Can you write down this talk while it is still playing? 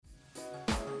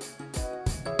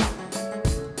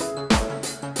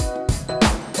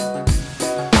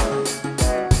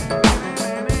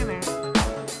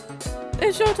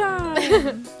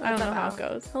I don't know how it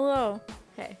goes. Hello.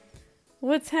 Hey.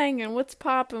 What's hanging? What's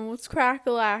popping? What's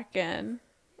crack-a-lacking?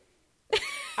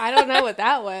 I don't know what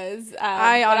that was.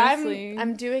 I honestly...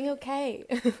 I'm doing okay.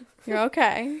 You're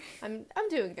okay? I'm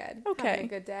doing good. Okay. Having a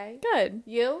good day. Good.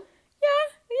 You? Yeah.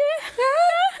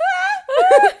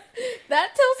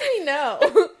 That tells me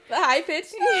no. The high pitch.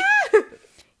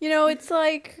 You know, it's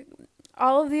like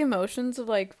all of the emotions of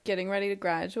like getting ready to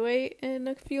graduate in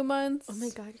a few months. Oh my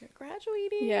god, you're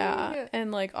graduating. Yeah.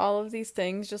 And like all of these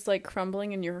things just like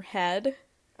crumbling in your head.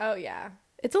 Oh yeah.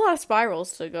 It's a lot of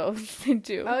spirals to go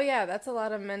into. Oh yeah, that's a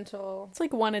lot of mental. It's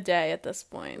like one a day at this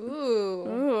point.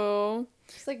 Ooh.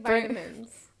 Just like vitamins.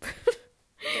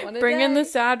 Bring in the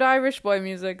sad Irish boy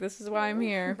music. This is why I'm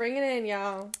here. Bring it in,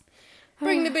 y'all.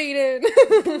 Bring the beat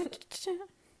in.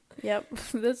 Yep.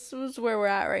 This is where we're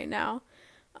at right now.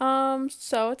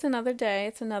 So it's another day.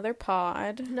 It's another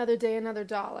pod. Another day, another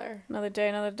dollar. Another day,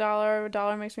 another dollar. A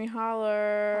dollar makes me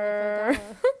holler.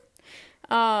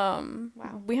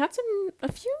 Wow. We had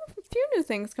a few new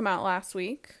things come out last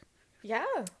week. Yeah.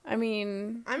 I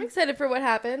mean, I'm excited for what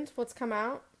happened. What's come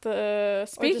out?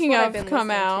 Speaking of come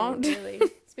out.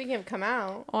 Speaking of come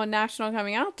out. On National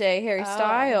Coming Out Day, Harry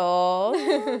Styles.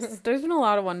 There's been a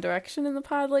lot of One Direction in the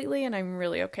pod lately, and I'm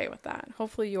really okay with that.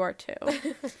 Hopefully you are too.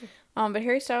 But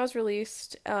Harry Styles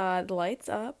released Lights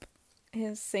Up,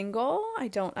 his single.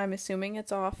 I'm assuming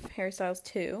it's off Harry Styles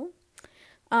 2.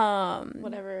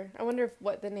 Whatever. I wonder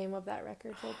what the name of that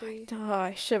record will be.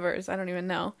 Shivers. I don't even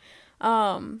know.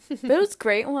 But it was a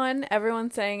great one.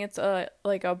 Everyone's saying it's a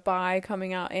bi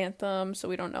coming out anthem, so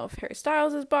we don't know if Harry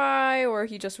Styles is bi or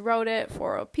he just wrote it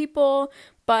for people,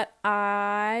 but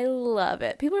I love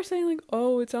it. People are saying like,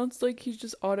 oh, it sounds like he's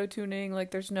just auto-tuning,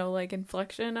 like there's no like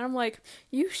inflection, and I'm like,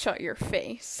 you shut your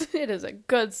face. It is a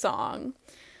good song.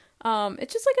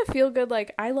 It's just like a feel good,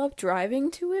 like I love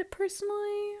driving to it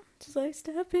personally. Just like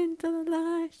step into the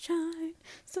light, shine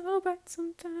so bright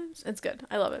sometimes. It's good.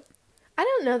 I love it. I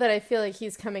don't know that I feel like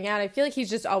he's coming out. I feel like he's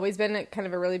just always been kind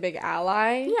of a really big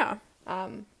ally. Yeah.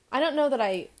 I don't know that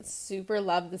I super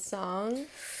love the song.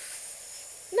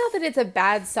 Not that it's a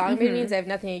bad song, but it means I have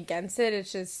nothing against it.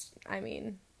 It's just, I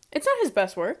mean... It's not his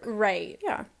best work. Right.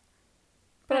 Yeah.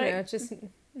 But I don't know, it's just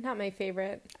not my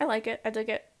favorite. I like it. I dig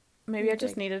it. Maybe I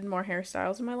just needed more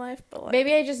hairstyles in my life, but like...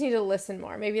 Maybe I just need to listen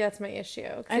more. Maybe that's my issue.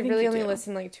 Because I really only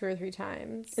listened like 2 or 3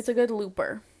 times. It's a good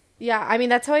looper. Yeah, I mean,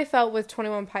 that's how I felt with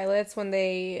 21 Pilots when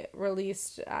they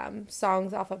released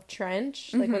songs off of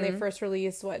Trench. Like, when they first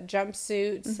released,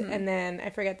 Jumpsuit, and then I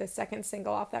forget the second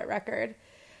single off that record.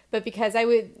 But because I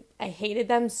hated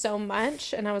them so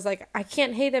much, and I was like, I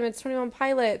can't hate them, it's 21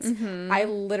 Pilots. I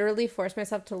literally forced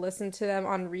myself to listen to them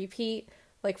on repeat,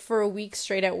 like, for a week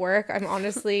straight at work. I'm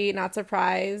honestly not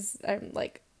surprised. I'm,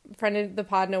 like, friend of the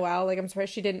pod, Noelle, like, I'm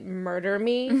surprised she didn't murder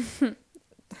me.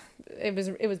 It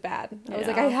was bad. I was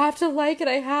like, I have to like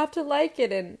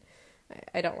it, and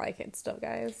I don't like it still,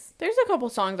 guys. There's a couple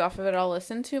songs off of it I'll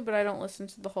listen to, but I don't listen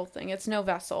to the whole thing. It's No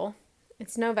Vessel.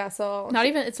 It's No Vessel. It's not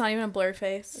even a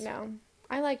Blurryface. No.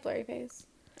 I like Blurryface.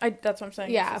 That's what I'm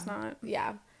saying. Yeah. It's not.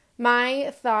 Yeah.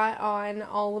 My thought on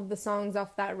all of the songs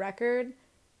off that record,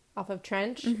 off of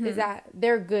Trench, is that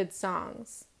they're good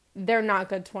songs. They're not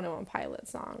good 21 Pilot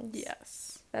songs.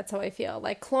 Yes. That's how I feel.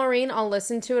 Like, Chlorine, I'll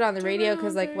listen to it on the radio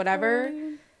because, like, whatever.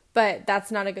 Chlorine. But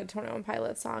that's not a good 21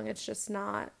 Pilot song. It's just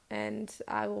not. And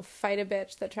I will fight a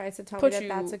bitch that tries to tell me that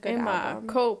that's a good album. Put you in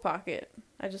my coat pocket.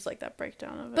 I just like that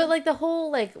breakdown of it. But, like, the whole,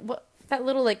 like, that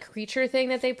little, like, creature thing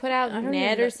that they put out,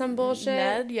 Ned or some bullshit.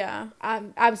 Ned, yeah.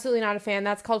 I'm absolutely not a fan.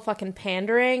 That's called fucking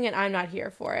pandering, and I'm not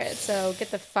here for it. So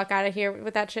get the fuck out of here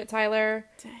with that shit, Tyler.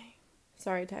 Dang.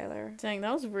 Sorry, Tyler. Dang,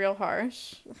 that was real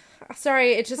harsh.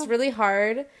 Sorry, it's just really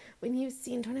hard when you've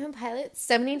seen 21 Pilots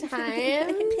so many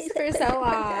times for so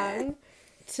long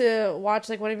to watch,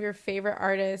 like, one of your favorite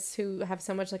artists who have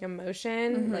so much, like,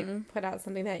 emotion, like, put out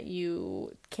something that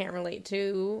you can't relate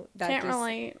to. Can't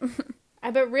relate.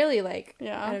 But really, like,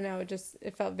 I don't know,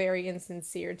 it felt very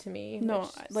insincere to me. No,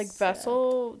 like,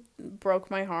 Vessel broke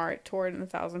my heart, tore it in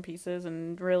 1,000 pieces,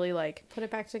 and really, like... Put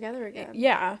it back together again.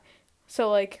 Yeah. So,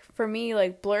 like, for me,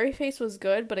 like, Blurryface was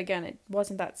good, but again, it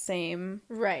wasn't that same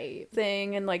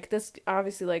thing. And, like, this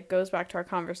obviously, like, goes back to our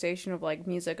conversation of, like,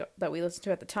 music that we listened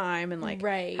to at the time and, like,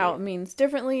 how it means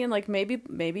differently. And, like,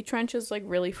 maybe Trench is, like,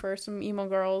 really for some emo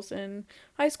girls in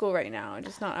high school right now, and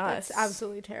just not us. That's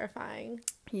absolutely terrifying.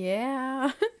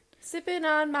 Yeah. Sipping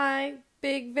on my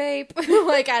big vape.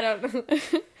 Like, I don't know.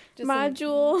 Just my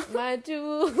jewel.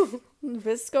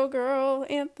 Visco Girl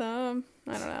anthem.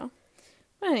 I don't know.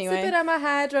 Anyway. Sip it on my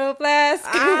hydro flask.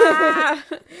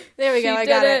 There we go. I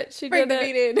got it. She did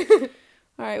it.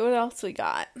 All right, what else we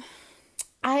got?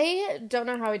 I don't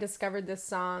know how I discovered this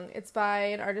song. It's by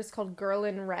an artist called Girl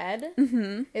in Red.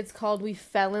 Mm-hmm. It's called We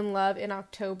Fell in Love in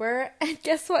October. And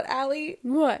guess what, Allie?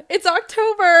 What? It's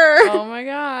October! Oh my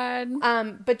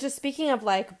god. But just speaking of,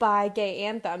 like, bi gay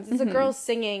anthems, it's a girl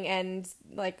singing, and,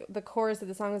 like, the chorus of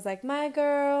the song is like, my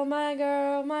girl, my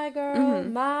girl, my girl,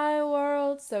 my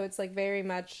world. So it's, like, very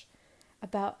much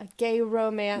about a gay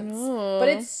romance. Ooh. But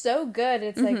it's so good.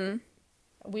 It's, like,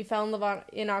 we fell in love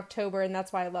in October, and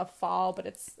that's why I love fall. But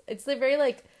it's the very,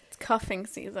 like... It's cuffing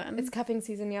season. It's cuffing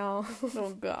season, y'all. Oh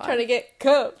god. Trying to get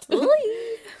cuffed.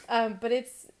 But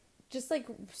it's just, like,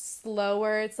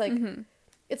 slower. It's, like...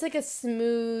 It's like a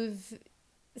smooth,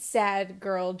 sad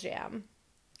girl jam.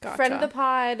 Gotcha. Friend of the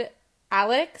pod,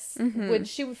 Alex,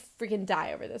 she would freaking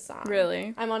die over this song.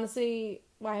 Really? I'm honestly...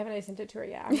 Why haven't I sent it to her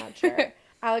yet? I'm not sure.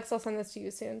 Alex, I'll send this to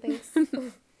you soon. Thanks.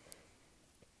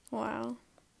 Wow.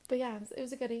 But yeah, it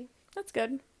was a goodie. That's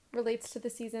good. Relates to the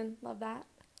season. Love that.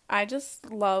 I just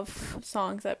love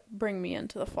songs that bring me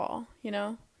into the fall, you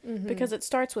know? Because it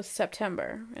starts with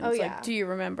September. And it's like, do you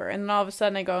remember? And then all of a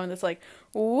sudden I go and it's like,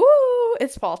 woo,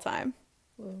 it's fall time.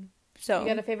 Woo. So You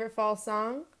got a favorite fall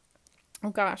song? oh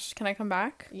gosh, can I come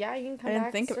back? Yeah, you can come I didn't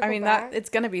back. think circle I mean back. that it's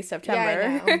gonna be September.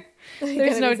 Yeah, I know.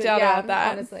 There's no doubt about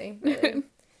that. Honestly. Really.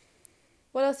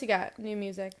 What else you got? New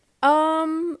music?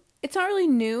 It's not really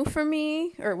new for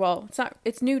me, or well,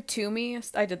 it's new to me.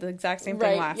 I did the exact same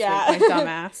thing last week, my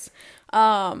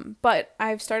dumbass. But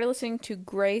I've started listening to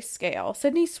Grayscale.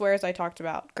 Sydney swears I talked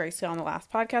about Grayscale on the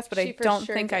last podcast, but I don't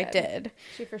think I did.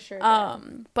 She for sure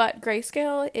did. But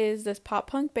Grayscale is this pop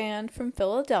punk band from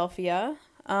Philadelphia.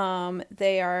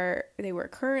 They're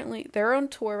on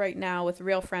tour right now with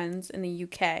Real Friends in the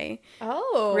UK.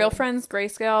 Oh. Real Friends,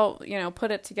 Grayscale, you know,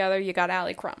 put it together, you got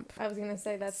Allie Crump. I was going to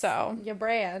say that's so your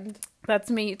brand. That's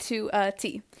me to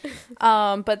T.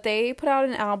 But they put out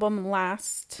an album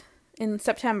in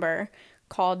September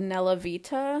called Nella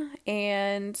Vita,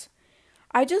 and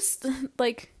I just,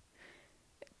 like,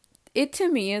 it to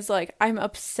me is like, I'm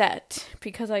upset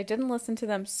because I didn't listen to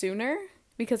them sooner.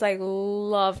 Because I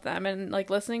love them, and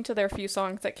like listening to their few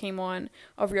songs that came on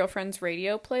a Real Friends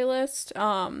radio playlist,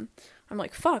 I'm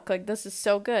like, fuck, like this is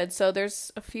so good. So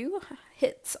there's a few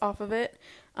hits off of it.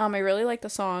 I really like the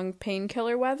song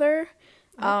Painkiller Weather.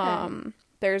 Okay.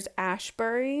 There's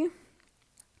Ashbury,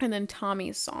 and then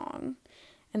Tommy's song,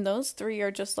 and those three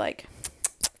are just like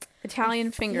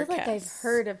Italian finger kiss. I feel like I've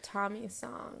heard of Tommy's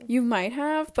song. You might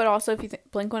have, but also if you think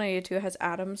Blink-182 has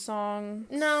Adam's song.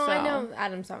 No, so. I know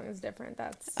Adam's song is different.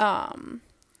 That's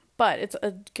but it's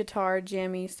a guitar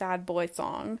jammy sad boy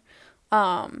song.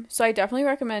 So I definitely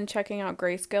recommend checking out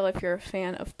Grayscale if you're a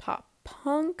fan of pop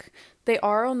punk. They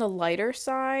are on the lighter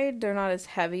side. They're not as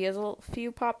heavy as a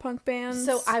few pop punk bands.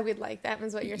 So I would like that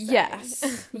is what you're saying.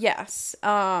 Yes. Yes.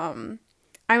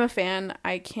 I'm a fan.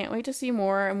 I can't wait to see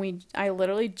more. And I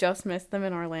literally just missed them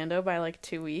in Orlando by like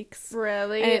 2 weeks.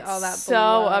 Really? And it's that so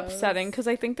blows. upsetting because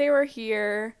I think they were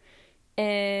here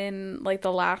in like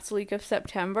the last week of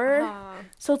September.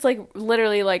 So it's like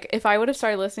literally like if I would have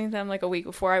started listening to them like a week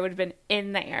before, I would have been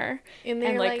in there. And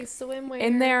like swimwear.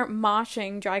 In there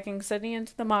moshing, dragging Sydney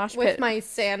into the mosh pit. With my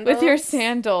sandals? With your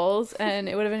sandals. And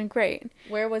it would have been great.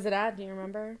 Where was it at? Do you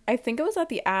remember? I think it was at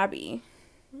the Abbey.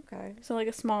 Okay. So like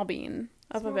a small bean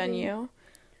of a venue.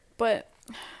 But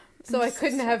so I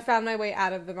couldn't have found my way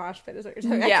out of the mosh pit is what you're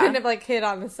saying. Yeah. I couldn't have like hid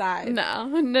on the side. No.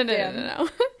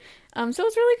 So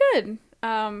it's really good.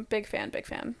 Big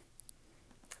fan.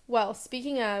 Well,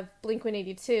 speaking of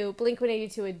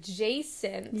Blink-182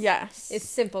 adjacent is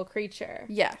Simple Creature.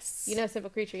 Yes. You know Simple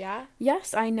Creature, yeah?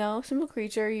 Yes, I know Simple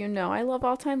Creature. You know I love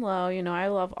All Time Low. You know I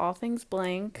love all things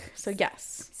Blink. So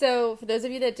yes. So for those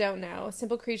of you that don't know,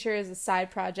 Simple Creature is a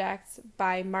side project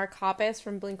by Mark Hoppus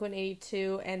from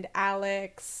Blink-182 and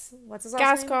Alex, what's his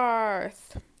last name?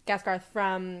 Gaskarth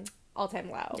from All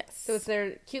Time Low. Yes. So it's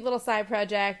their cute little side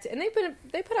project, and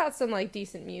they put out some like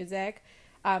decent music.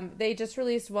 They just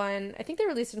released one. I think they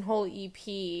released a whole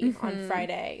EP on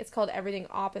Friday. It's called Everything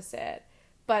Opposite,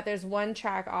 but there's one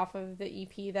track off of the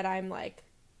EP that I'm like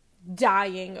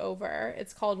dying over.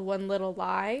 It's called One Little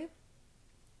Lie,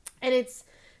 and it's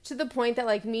to the point that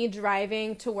like me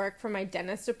driving to work for my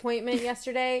dentist appointment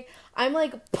yesterday, I'm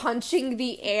like punching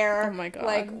the air. Oh my God.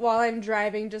 Like while I'm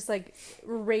driving, just like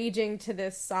raging to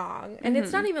this song, and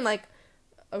it's not even like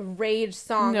a rage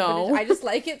song. No, but I just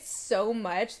like it so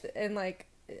much, and like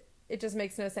it just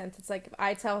makes no sense. It's like if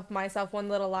I tell myself one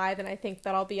little lie, then I think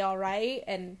that I'll be all right,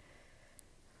 and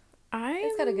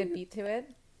it's got a good beat to it.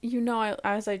 You know,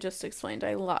 as I just explained,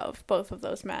 I love both of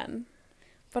those men,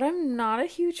 but I'm not a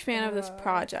huge fan of this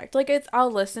project. Like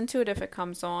I'll listen to it if it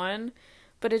comes on,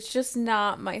 but it's just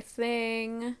not my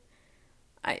thing.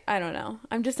 I don't know.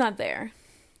 I'm just not there.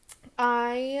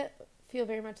 I feel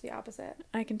very much the opposite.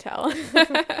 I can tell.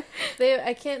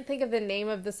 I can't think of the name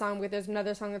of the song, but there's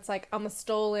another song that's like, I'm a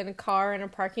stolen car in a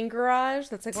parking garage.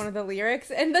 That's like one of the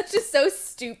lyrics. And that's just so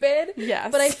stupid.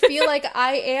 Yes. But I feel like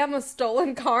I am a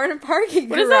stolen car in a parking garage.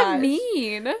 What does that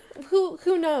mean?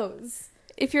 Who knows?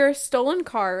 If you're a stolen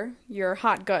car, you're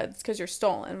hot goods because you're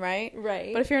stolen, right?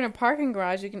 Right. But if you're in a parking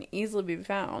garage, you can easily be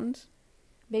found.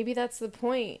 Maybe that's the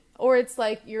point. Or it's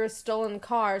like you're a stolen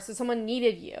car, so someone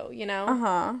needed you, you know?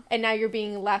 Uh-huh. And now you're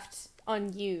being left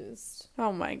unused.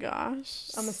 Oh my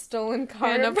gosh. I'm a stolen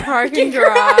car in a parking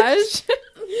garage.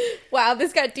 Wow,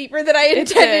 this got deeper than I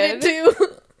intended it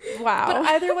to. Wow. But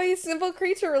either way, Simple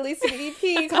Creature released an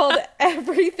EP called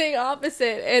Everything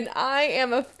Opposite, and I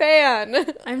am a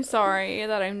fan. I'm sorry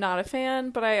that I'm not a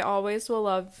fan, but I always will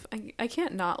love... I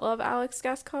can't not love Alex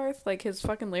Gaskarth. Like, his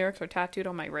fucking lyrics are tattooed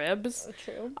on my ribs. Oh,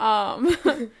 true.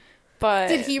 But...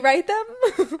 Did he write them?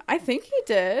 I think he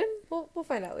did. We'll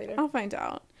find out later. I'll find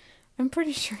out. I'm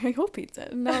pretty sure. I hope he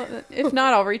did. No, if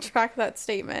not, I'll retract that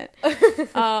statement.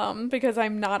 Because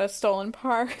I'm not a stolen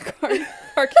parking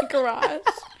garage.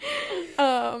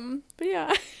 But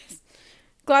yeah,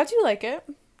 glad you like it.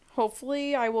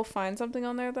 Hopefully, I will find something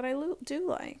on there that I do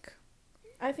like.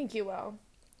 I think you will.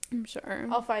 I'm sure.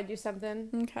 I'll find you something.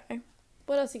 Okay.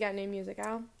 What else you got? New music,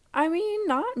 Al? I mean,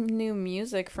 not new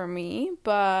music for me,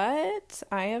 but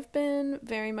I have been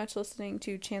very much listening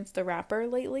to Chance the Rapper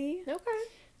lately. Okay.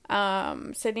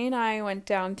 Sydney and I went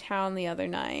downtown the other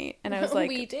night, and I was like...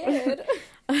 We did.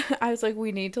 I was like,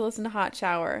 we need to listen to Hot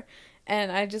Shower.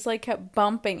 And I just, like, kept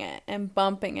bumping it and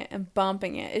bumping it and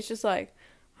bumping it. It's just like,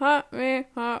 hot me,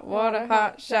 hot water,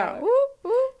 hot shower. Whoop,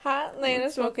 whoop. Hot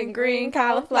Atlanta Smoking green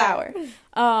cauliflower.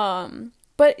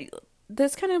 But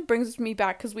this kind of brings me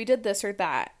back, because we did this or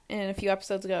that in a few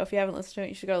episodes ago. If you haven't listened to it,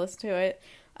 you should go listen to it.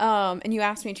 And you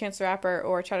asked me Chance the Rapper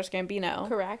or Childish Gambino.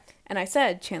 Correct. And I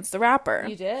said Chance the Rapper.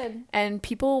 You did. And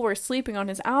people were sleeping on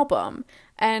his album.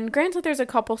 And granted, there's a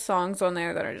couple songs on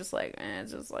there that are just like,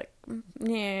 it's just like,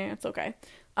 yeah, it's okay.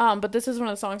 But this is one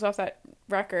of the songs off that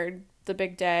record, The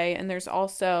Big Day. And there's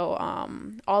also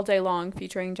All Day Long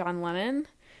featuring John Legend.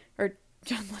 Well,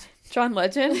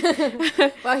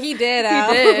 he did,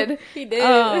 Al. He did. He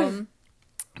did.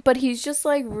 But he's just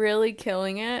like really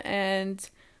killing it. And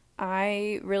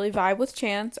I really vibe with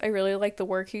Chance. I really like the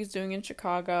work he's doing in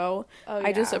Chicago. Oh, yeah.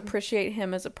 I just appreciate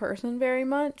him as a person very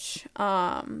much.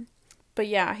 But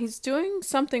yeah, he's doing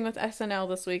something with SNL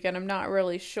this weekend. I'm not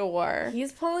really sure.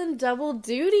 He's pulling double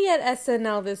duty at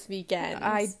SNL this weekend.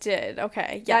 I did.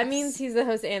 Okay. Yes. That means he's the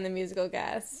host and the musical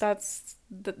guest. That's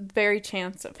the very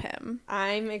chance of him.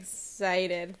 I'm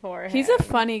excited for him. He's a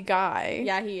funny guy.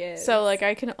 Yeah, he is. So, like,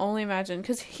 I can only imagine,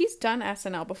 because he's done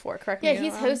SNL before, correct me? Yeah,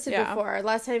 he's hosted before.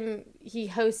 Last time he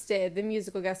hosted, the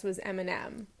musical guest was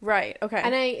Eminem. Right, okay.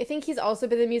 And I think he's also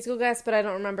been the musical guest, but I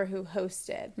don't remember who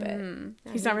hosted. But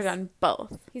he's never done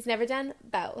both. He's never done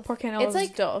both. Porque no los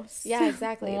dos. Yeah,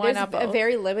 exactly. Why There's not both? a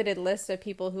very limited list of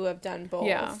people who have done both.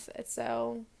 Yeah.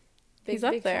 So, he's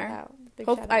up there. Shout out. Big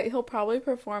shout out. He'll probably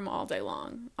perform all day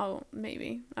long. Oh,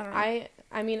 maybe. I don't know.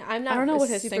 I mean, I'm not. I don't know what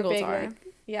his super singles big, are. Like,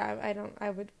 yeah, I don't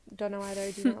know either.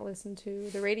 I do not listen to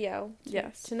the radio.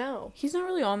 To know. He's not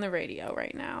really on the radio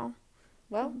right now.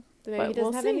 Well, maybe he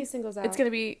doesn't have any singles out. It's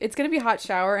gonna be Hot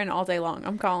Shower and All Day Long.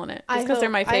 I'm calling it. Just because they're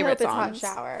my favorite songs. I hope it's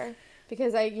Hot Shower,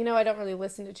 because I don't really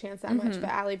listen to Chance that much, but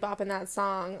Ali Bop and that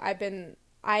song,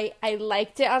 I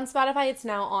liked it on Spotify. It's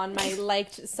now on my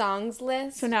liked songs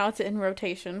list. So now it's in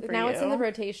rotation for you. Now it's in the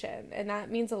rotation, and that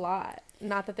means a lot.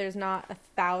 Not that there's not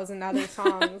 1,000 other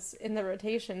songs in the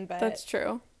rotation, but that's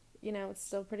true. It's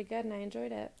still pretty good, and I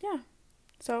enjoyed it. Yeah.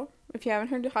 So if you haven't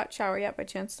heard Hot Shower yet by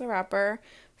Chance the Rapper,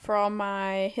 for all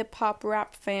my hip hop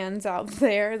rap fans out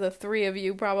there, the three of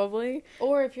you probably,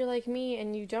 or if you're like me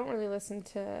and you don't really listen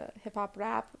to hip hop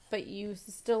rap, but you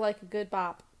still like a good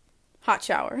bop, Hot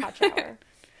Shower. Hot Shower.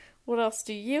 What else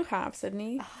do you have,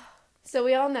 Sydney? So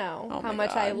we all know how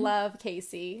much I love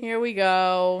Casey. Here we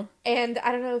go. And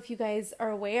I don't know if you guys are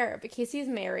aware, but Casey's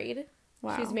married.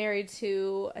 Wow. She's married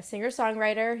to a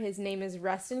singer-songwriter. His name is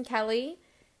Rustin Kelly.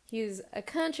 He's a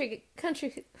country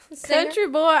singer. Country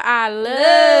boy, I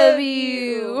love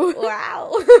you.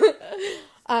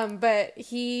 Wow. But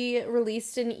he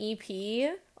released an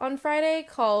EP on Friday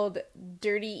called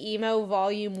Dirty Emo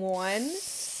Volume 1.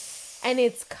 And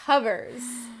it's covers.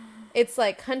 It's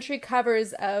like country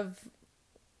covers of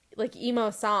like emo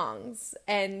songs.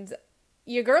 And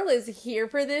your girl is here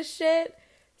for this shit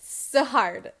so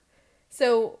hard.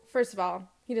 So, first of all,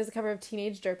 he does a cover of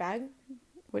Teenage Dirtbag,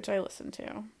 which I listened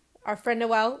to. Our friend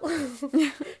Noelle.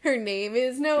 Her name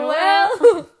is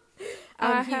Noelle.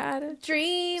 I He had a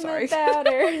dream Sorry. about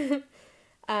her.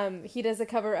 He does a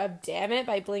cover of Damn It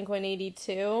by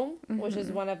Blink-182, which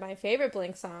is one of my favorite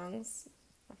Blink songs.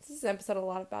 This is an episode a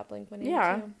lot about Blink-182.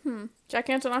 Yeah. Jack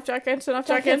Antonoff, Jack Antonoff,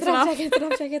 Jack Jack Antonoff.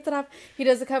 Antonoff. He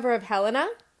does a cover of Helena.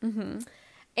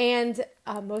 And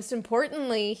most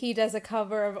importantly, he does a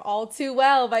cover of All Too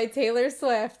Well by Taylor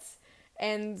Swift.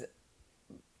 And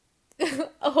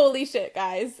holy shit,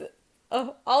 guys.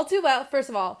 All Too Well, first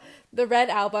of all, the Red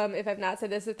album, if I've not said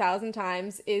this 1,000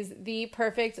 times, is the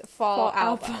perfect fall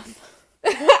album.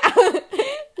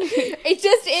 It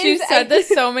just is. She's said this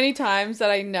so many times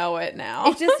that I know it now.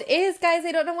 It just is, guys.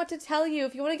 I don't know what to tell you.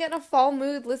 If you want to get in a fall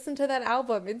mood, listen to that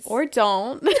album. Or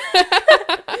don't.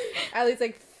 Allie's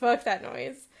like, fuck that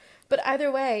noise. But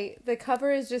either way, the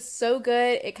cover is just so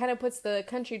good. It kind of puts the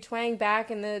country twang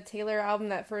back in the Taylor album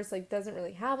that first like doesn't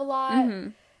really have a lot.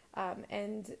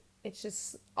 And it's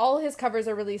just, all his covers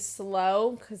are really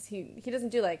slow because he doesn't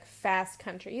do like fast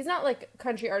country. He's not like a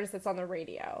country artist that's on the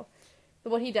radio. But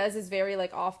what he does is very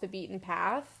like off the beaten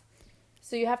path.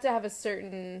 So you have to have a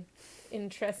certain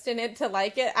interest in it to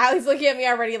like it. Allie's looking at me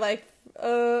already like,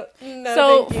 no,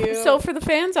 thank you. So for the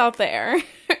fans out there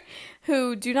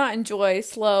who do not enjoy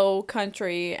slow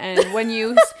country, and when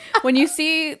you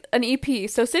see an EP,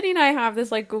 so Sydney and I have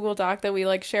this like Google Doc that we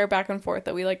like share back and forth,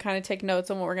 that we like kind of take notes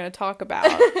on what we're going to talk about.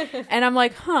 And I'm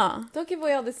like, don't give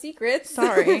away all the secrets.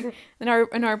 Sorry. In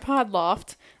our pod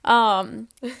loft,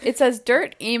 it says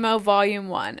Dirt Emo Volume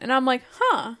 1, and I'm like,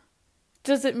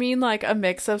 does it mean like a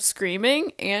mix of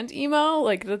screaming and emo?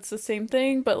 Like that's the same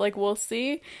thing, but like we'll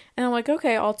see. And I'm like,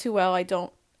 okay, All Too Well. I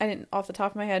didn't off the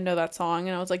top of my head know that song.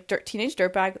 And I was like, Teenage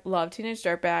Dirtbag, love Teenage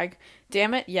Dirtbag.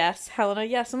 Damn It, yes. Helena,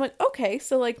 yes. I'm like, okay,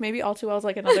 so like maybe All Too Well is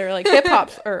like another like hip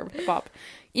hop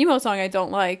emo song I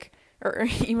don't like, or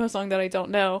emo song that I don't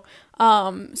know.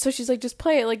 So she's like, just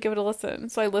play it, like give it a listen.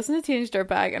 So I listened to Teenage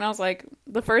Dirtbag, and I was like,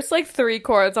 the first like 3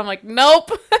 chords, I'm like,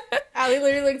 nope. Allie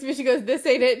literally looks at me, she goes, this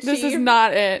ain't it, Chief. This is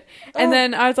not it. And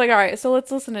then I was like, all right, so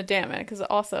let's listen to Damn It, because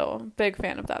also a big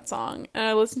fan of that song. And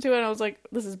I listened to it, and I was like,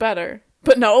 this is better.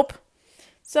 But nope.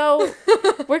 So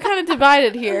we're kind of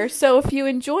divided here. So if you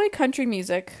enjoy country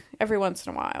music every once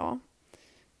in a while,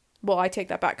 well, I take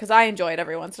that back, because I enjoy it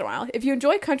every once in a while. If you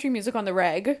enjoy country music on the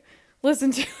reg,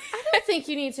 listen to it. I don't think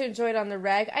you need to enjoy it on the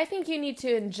reg. I think you need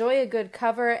to enjoy a good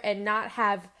cover and not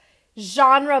have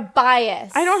genre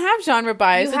bias. I don't have genre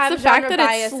bias. It's the fact that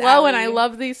it's slow, and I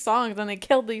love these songs, and they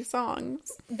killed these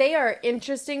songs. They are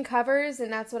interesting covers,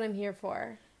 and that's what I'm here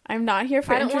for. I'm not here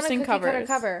for interesting covers. I don't want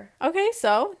a cookie-cutter cover. Okay,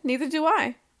 so neither do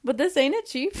I. But this ain't it,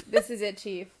 Chief. This is it,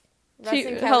 Chief.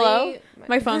 Chief, hello?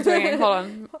 My phone's ringing. Hold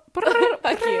on.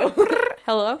 Fuck you.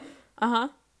 Hello?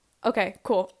 Okay,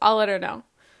 cool. I'll let her know.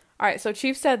 All right, so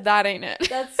Chief said that ain't it.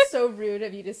 That's so rude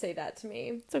of you to say that to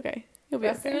me. It's okay. You'll be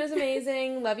Rustin is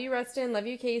amazing. Love you, Rustin. Love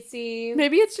you, Casey.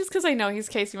 Maybe it's just because I know he's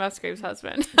Casey Musgrave's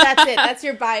husband. That's it. That's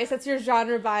your bias. That's your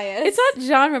genre bias. It's not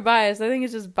genre bias. I think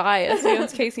it's just bias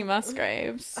against Casey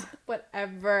Musgraves.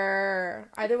 Whatever.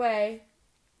 Either way,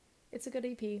 it's a good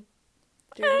EP.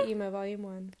 Dirty Emo Volume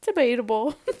 1.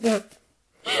 Debatable. That's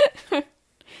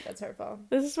hurtful.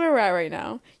 This is where we're at right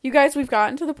now. You guys, we've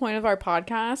gotten to the point of our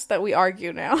podcast that we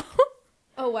argue now.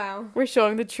 Oh, wow. We're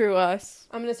showing the true us.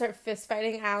 I'm going to start fist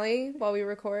fighting Allie while we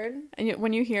record. And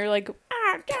when you hear like,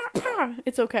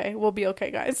 it's okay. We'll be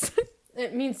okay, guys.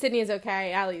 It means Sydney is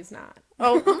okay. Allie's not.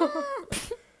 Oh.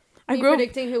 Are you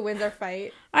predicting who wins our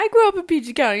fight? I grew up in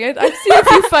PG County. I've seen a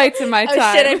few fights in my time.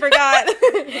 Oh, shit, I forgot.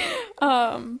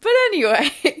 But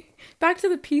anyway, back to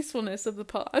the peacefulness of the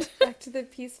pod. Back to the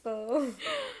peaceful.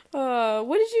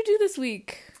 What did you do this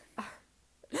week?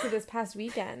 So this past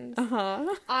weekend,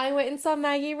 Uh-huh. I went and saw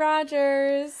Maggie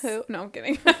Rogers. Who? No, I'm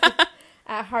kidding.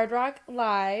 At Hard Rock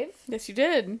Live. Yes, you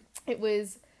did. It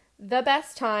was the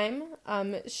best time.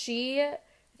 She, I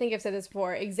think I've said this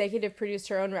before, executive produced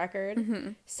her own record. Mm-hmm.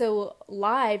 So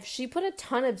live, she put a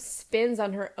ton of spins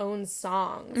on her own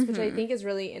songs, mm-hmm. which I think is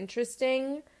really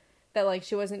interesting. That, like,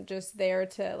 she wasn't just there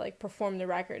to, like, perform the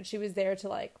record. She was there to,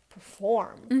 like,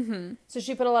 perform. Mm-hmm. So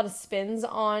she put a lot of spins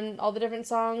on all the different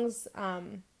songs.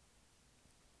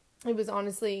 It was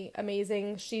honestly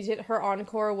amazing. Her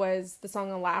encore was the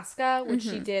song Alaska, which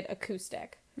she did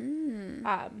acoustic.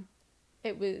 Mm.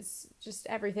 It was just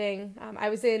everything. I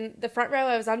was in the front row.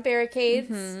 I was on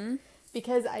barricades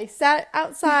because I sat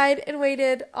outside and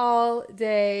waited all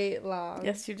day long.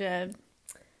 Yes, you did.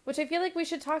 Which I feel like we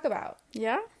should talk about.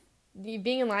 Yeah?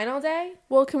 Being in line all day?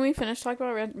 Well, can we finish talking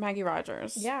about Maggie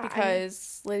Rogers? Yeah.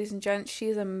 Because, ladies and gents,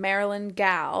 she's a Maryland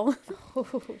gal.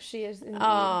 Oh, she is indeed.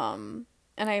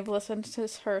 And I've listened to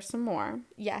her some more.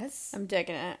 Yes. I'm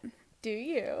digging it. Do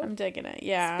you? I'm digging it,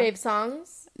 yeah. Babe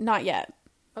songs? Not yet.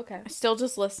 Okay. Still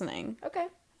just listening. Okay.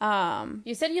 Um,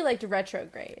 You said you liked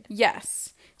Retrograde.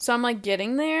 yes. So I'm like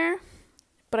getting there,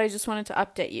 but I just wanted to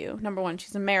update you. Number one,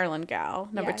 she's a Maryland gal.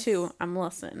 Number Yes. two, I'm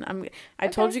listening. I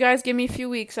told you guys give me a few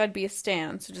weeks, I'd be a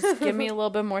stan. So just give me a little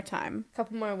bit more time. A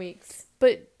couple more weeks.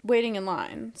 But waiting in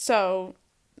line. So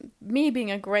me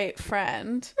being a great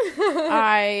friend,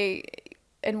 I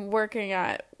am working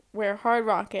at where Hard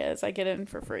Rock is. I get in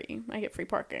for free. I get free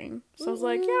parking. So I was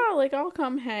like, yeah, like I'll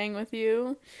come hang with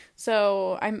you.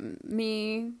 So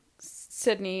me,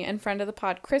 Sydney, and friend of the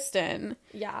pod, Kristen,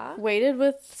 Yeah. waited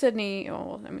with Sydney.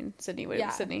 Oh, I mean, Sydney waited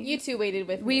with Sydney. You two waited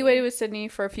with me. We waited with Sydney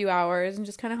for a few hours and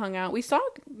just kind of hung out. We saw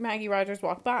Maggie Rogers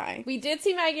walk by. We did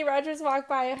see Maggie Rogers walk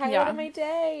by. Highlight of my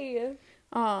day.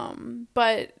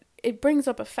 But it brings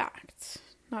up a fact.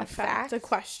 Not A a fact, a fact?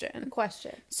 question.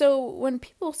 Question. So when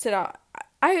people sit out,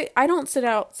 I don't sit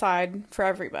outside for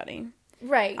everybody.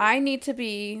 Right. I need to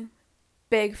be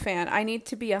big fan. I need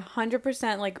to be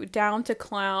 100% like down to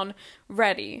clown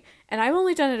ready. And I've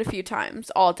only done it a few times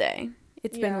all day.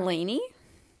 It's been Lainey.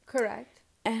 Correct.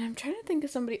 And I'm trying to think of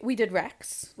somebody. We did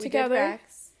Rex We together. did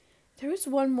Rex. There was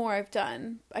one more I've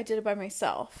done. I did it by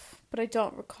myself, but I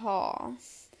don't recall.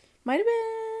 Might have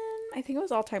been, I think it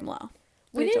was All Time Low.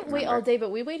 We I didn't don't wait remember. all day,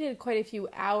 but we waited quite a few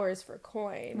hours for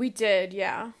Coin. We did,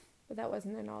 yeah. But that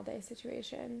wasn't an all day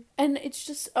situation. And it's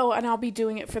just, and I'll be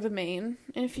doing it for the main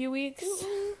in a few weeks.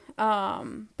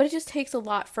 But it just takes a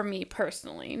lot for me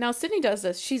personally. Now, Sydney does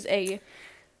this. She's a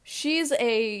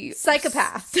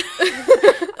Psychopath.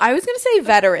 I was going to say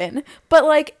veteran, but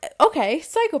like, okay,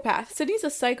 psychopath. Sydney's a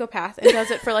psychopath and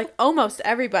does it for like almost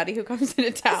everybody who comes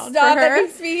into town. Stop, for her. that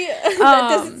makes me, that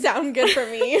doesn't sound good for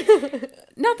me.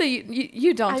 Not that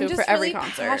you don't do it for every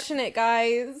concert. I'm just really passionate,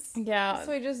 guys. Yeah.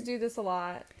 So I just do this a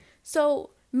lot. So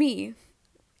me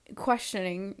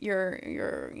questioning your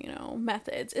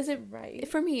methods, is it Right.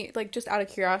 for me, like, just out of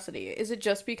curiosity, is it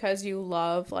just because you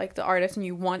love like the artist and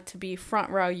you want to be front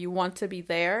row, you want to be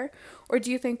there, or do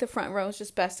you think the front row is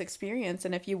just best experience,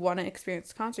 and if you want to experience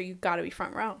the concert, you've got to be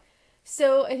front row?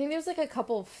 So I think there's like a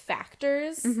couple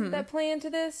factors that play into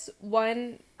this.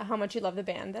 One, how much you love the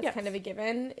band. That's kind of a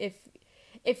given.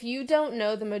 If you don't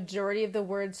know the majority of the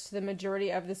words to the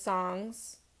majority of the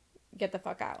songs, get the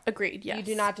fuck out. Agreed. Yes. You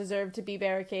do not deserve to be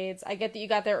barricades. I get that you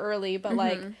got there early, but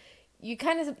like you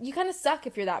kind of suck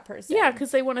if you're that person. Yeah,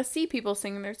 because they want to see people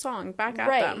singing their song back at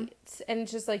them. And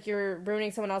it's just like you're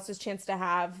ruining someone else's chance to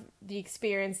have the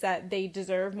experience that they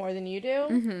deserve more than you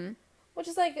do. Which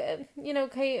is like,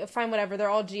 okay, fine, whatever. They're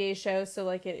all GA shows, so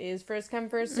like it is first come,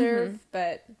 first serve,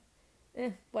 but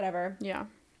whatever. Yeah.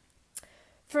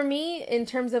 For me, in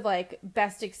terms of like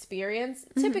best experience,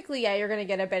 typically, you're going to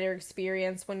get a better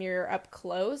experience when you're up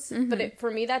close. But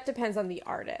for me, that depends on the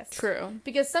artist. True.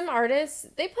 Because some artists,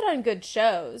 they put on good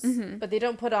shows, but they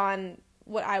don't put on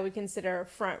what I would consider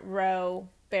front row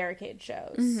barricade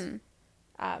shows.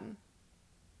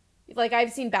 Like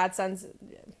I've seen Bad Sons,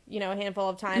 a handful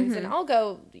of times, and I'll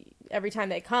go every time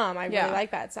they come. I really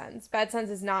like Bad Sons. Bad Sons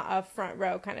is not a front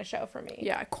row kind of show for me.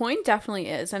 Yeah, Coin definitely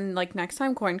is. And like next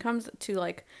time Coin comes to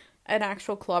like an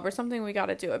actual club or something, we got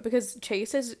to do it, because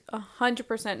Chase is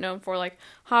 100% known for like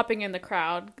hopping in the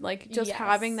crowd, like just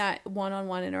having that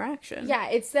one-on-one interaction. Yeah,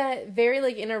 it's that very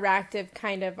like interactive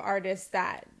kind of artist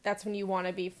that's when you want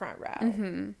to be front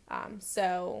row.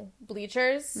 So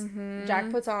Bleachers, Jack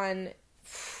puts on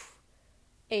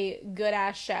a good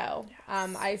ass show.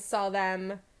 I saw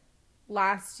them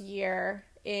last year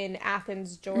in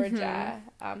Athens, Georgia,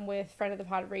 with friend of the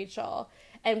pod Rachel,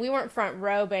 and we weren't front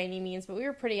row by any means, but we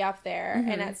were pretty up there.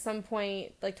 And at some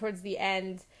point, like towards the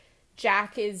end,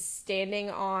 Jack is standing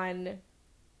on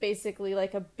basically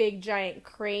like a big giant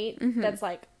crate that's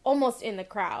like almost in the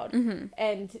crowd,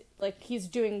 and like he's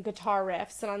doing guitar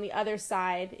riffs, and on the other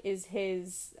side is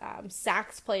his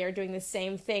sax player doing the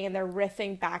same thing, and they're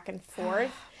riffing back and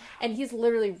forth. And he's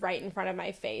literally right in front of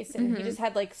my face, and he just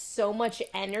had like so much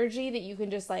energy that you can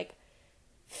just like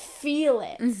feel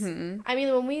it. I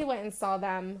mean, when we went and saw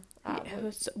them,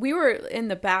 we were in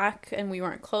the back and we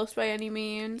weren't close by any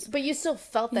means, but you still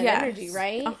felt that energy,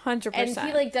 right? 100%. And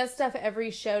he like does stuff every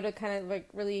show to kind of like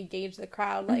really engage the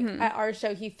crowd. Like at our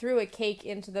show, he threw a cake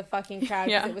into the fucking crowd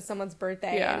because it was someone's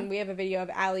birthday, and we have a video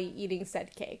of Allie eating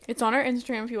said cake. It's on our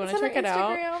Instagram if you want to check it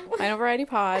out. Final Variety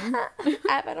Pod.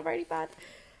 At Final Variety Pod.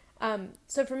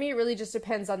 So for me, it really just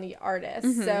depends on the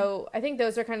artist. So I think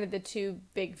those are kind of the two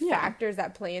big factors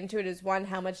that play into it. Is one,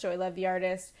 how much do I love the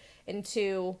artist? And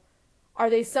two, are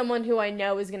they someone who I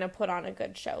know is going to put on a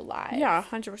good show live? Yeah,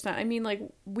 100%. I mean, like,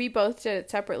 we both did it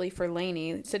separately for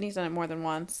Lainey. Sydney's done it more than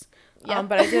once.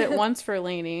 But I did it once for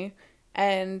Lainey.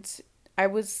 And I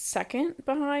was second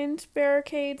behind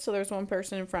barricade, so there's one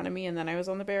person in front of me, and then I was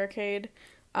on the barricade.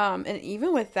 And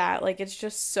even with that, like, it's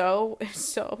just so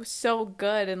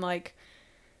good, and like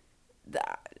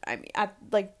that. I mean, at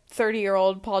like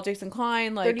 30-year-old Paul Jason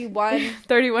Klein, like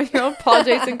 31-year-old Paul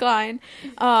Jason Klein,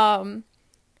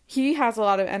 he has a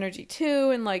lot of energy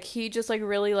too, and like he just like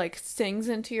really like sings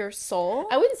into your soul.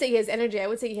 I wouldn't say he has energy. I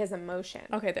would say he has emotion.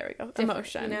 Okay, there we go. Different,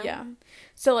 emotion, you know? yeah.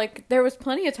 So like there was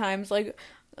plenty of times like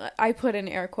I put in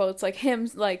air quotes like him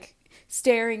like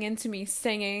staring into me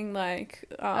singing like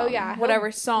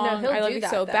whatever song I love you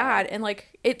so bad, and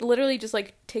like it literally just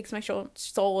like takes my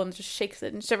soul and just shakes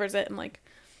it and shivers it, and like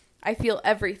I feel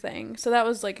everything. So that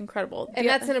was like incredible. And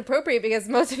that's inappropriate because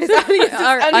most of his audience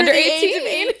are under the age of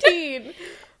 18.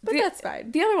 But that's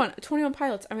fine. The other one, 21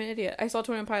 Pilots. I'm an idiot. I saw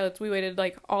 21 Pilots. We waited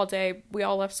like all day. We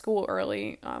all left school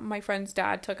early. My friend's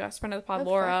dad took us, friend of the pod,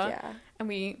 Laura, and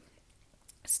we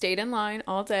stayed in line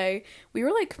all day. We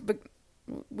were like,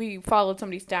 we followed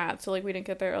somebody's dad, so like we didn't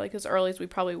get there like as early as we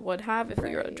probably would have if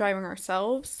we were driving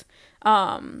ourselves.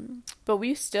 But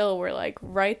we still were like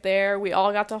right there. We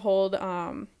all got to hold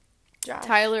Josh.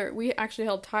 Tyler. We actually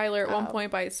held Tyler at one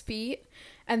point by his feet,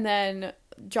 and then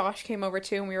Josh came over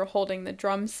too, and we were holding the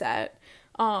drum set.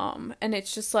 And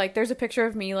it's just like there's a picture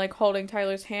of me like holding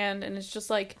Tyler's hand, and it's just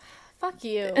like, fuck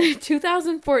you.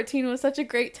 2014 was such a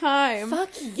great time. Fuck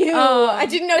you. I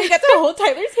didn't know you got to hold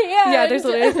Tyler's hand. Yeah, there's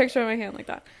literally a picture of my hand like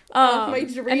that. My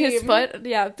dream. And his foot.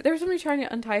 Yeah, there was somebody trying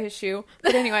to untie his shoe.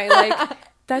 But anyway, like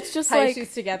that's just tie like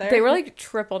shoes together. They were like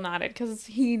triple knotted because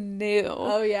he knew.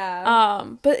 Oh yeah.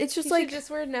 But it's just you like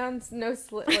just wear no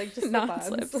slip, like just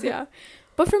non-slips. Yeah.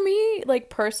 But for me, like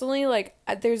personally, like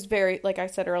there's like I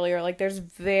said earlier, like there's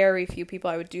very few people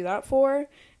I would do that for,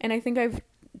 and I think I've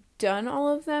done all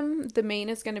of them. The Maine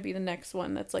is going to be the next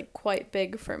one that's like quite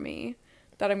big for me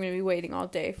that I'm going to be waiting all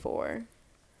day for.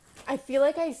 I feel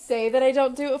like I say that I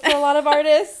don't do it for a lot of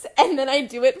artists, and then I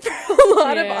do it for a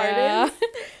lot of artists.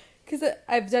 Because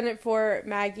I've done it for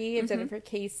Maggie, I've done it for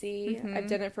Casey, I've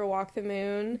done it for Walk the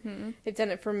Moon, I've done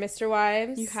it for Mr.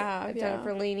 Wives. You have, I've done it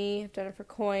for Lainey, I've done it for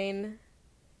Coin.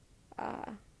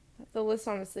 The list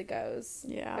honestly goes.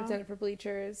 Yeah. I've done it for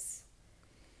Bleachers.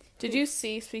 Did you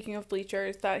see, speaking of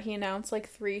Bleachers, that he announced like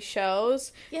 3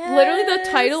 shows? Yes. Literally the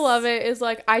title of it is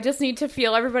like, I just need to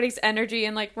feel everybody's energy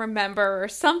and like remember or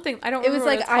something. I don't remember. It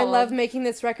was like, I love making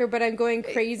this record, but I'm going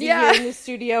crazy here in the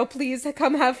studio. Please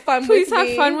come have fun with me. Please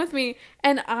have fun with me.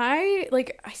 And I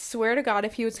swear to God,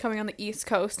 if he was coming on the East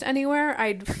Coast anywhere,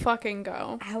 I'd fucking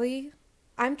go. Allie,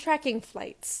 I'm tracking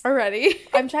flights. Already?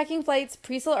 I'm tracking flights.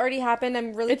 Pre-sale already happened.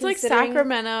 I'm really It's like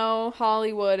Sacramento,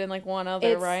 Hollywood, and like one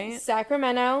other, right?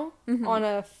 Sacramento on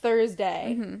a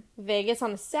Thursday, Vegas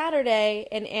on a Saturday,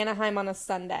 and Anaheim on a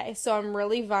Sunday. So I'm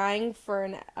really vying for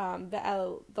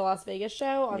the Las Vegas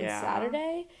show on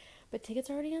Saturday. But tickets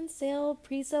are already on sale.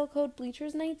 Pre-sale code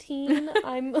Bleachers19.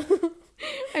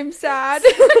 I'm sad.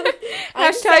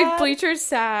 I'm Hashtag sad. Bleachers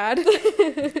sad.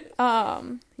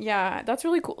 Yeah, that's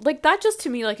really cool. Like, that just to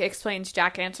me, like, explains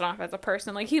Jack Antonoff as a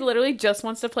person. Like, he literally just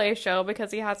wants to play a show because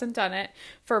he hasn't done it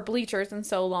for Bleachers in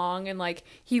so long. And, like,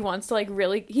 he wants to, like,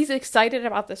 really... He's excited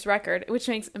about this record, which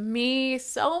makes me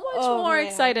so much more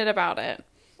excited about it.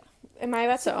 Am I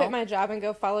about to quit my job and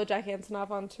go follow Jack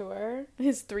Antonoff on tour?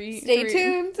 Stay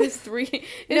tuned.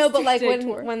 No, but like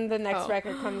when the next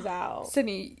record comes out.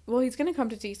 Sydney, well, he's going to come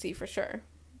to DC for sure.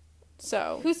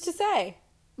 So. Who's to say?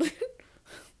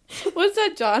 What's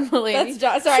that, John Mulaney? That's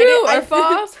John. Sorry, True or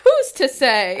false? Who's to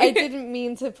say? I didn't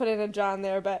mean to put in a John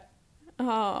there, but.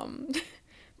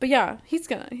 But yeah, he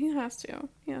has to.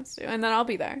 And then I'll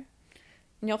be there.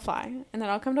 And you'll fly. And then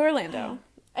I'll come to Orlando.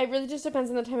 It really just depends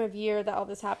on the time of year that all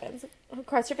this happens. I'll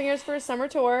cross your fingers for a summer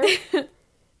tour,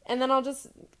 and then I'll just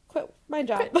quit my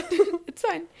job. It's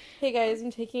fine. Hey guys,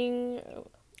 I'm taking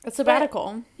a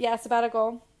sabbatical.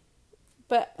 Sabbatical.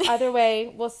 But either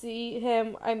way, we'll see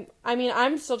him.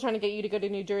 I'm still trying to get you to go to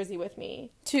New Jersey with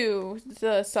me to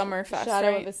the Summer Fest, Shadow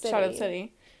right? of the City. Shadow of the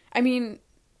City. I mean,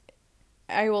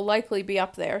 I will likely be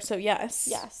up there, so yes.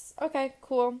 Yes. Okay.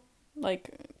 Cool. Like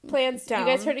plans. Down.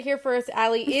 You guys heard it here first.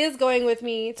 Allie is going with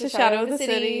me to Shadow of the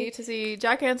City to see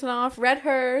Jack Antonoff, Red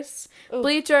Hearse,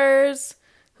 Bleachers,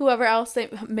 whoever else.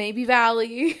 Maybe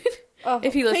Valley.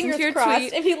 If he listens to your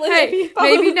tweet.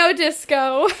 Maybe No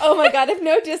Disco. Oh my God! If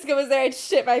No Disco was there, I'd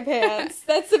shit my pants.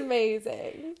 That's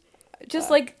amazing. Just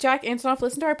like Jack Antonoff,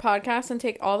 listen to our podcast and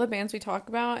take all the bands we talk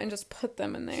about and just put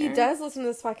them in there. He does listen to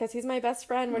this podcast. He's my best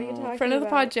friend. What are you talking about? Friend of the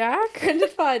pod, Jack. Friend of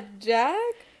the pod, Jack.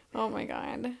 Oh my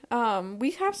God.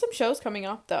 We have some shows coming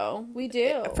up though. We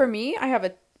do. For me, I have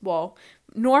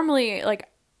normally like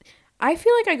I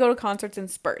feel like I go to concerts in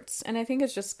spurts, and I think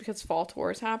it's just because fall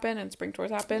tours happen and spring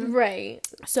tours happen. Right.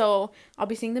 So I'll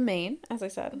be seeing the Maine, as I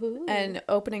said, Ooh. and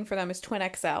opening for them is Twin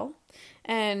XL.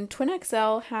 And Twin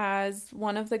XL has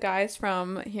one of the guys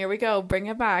from, here we go, bring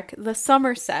it back, the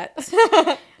Somerset.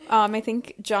 I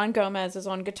think John Gomez is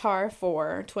on guitar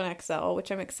for Twin XL,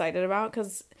 which I'm excited about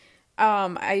because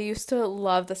I used to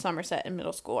love the Somerset in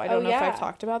middle school. I don't know if I've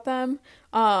talked about them.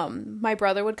 My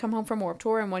brother would come home from Warped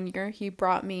Tour, and one year he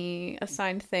brought me a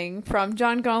signed thing from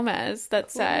John Gomez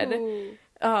that said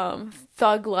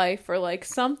Thug Life, or like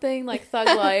something like Thug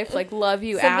Life, like Love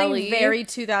You, something Allie. Very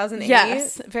 2008.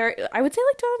 Yes, very. I would say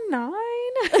like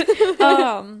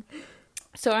 2009.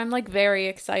 So I'm like very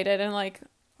excited, and like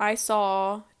I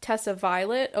saw Tessa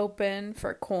Violet open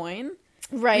for Coin.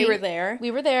 Right.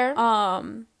 We were there.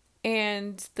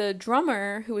 And the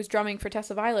drummer who was drumming for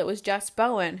Tessa Violet was Jess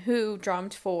Bowen, who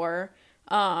drummed for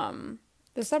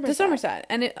the Somerset.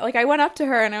 And it, like, I went up to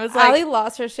her and I was like, Allie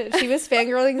lost her shit. She was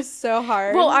fangirling so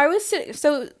hard. Well, I was sitting,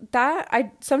 so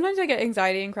that sometimes I get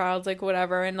anxiety in crowds, like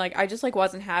whatever, and like I just like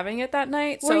wasn't having it that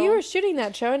night. Well, so you were shooting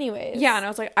that show anyways. Yeah, and I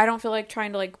was like, I don't feel like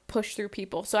trying to like push through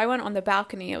people. So I went on the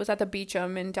balcony. It was at the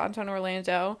Beecham in downtown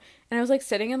Orlando. And I was like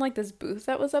sitting in like this booth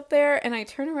that was up there, and I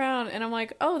turn around and I'm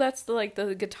like, oh, that's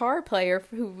the guitar player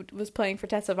who was playing for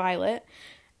Tessa Violet.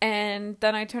 And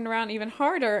then I turned around even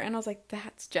harder, and I was like,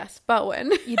 that's Jess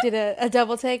Bowen. You did a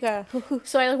double take.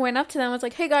 So I went up to them. I was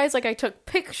like, hey, guys, like, I took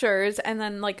pictures. And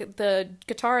then, like, the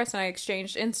guitarist and I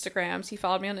exchanged Instagrams. He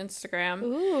followed me on Instagram.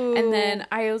 Ooh. And then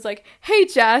I was like, hey,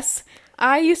 Jess,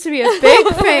 I used to be a big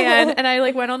fan. And I,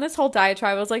 like, went on this whole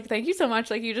diatribe. I was like, thank you so much.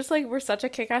 Like, you just, like, were such a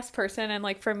kick-ass person. And,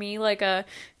 like, for me, like, a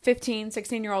 15,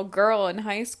 16-year-old girl in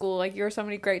high school, like, you were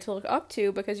somebody great to look up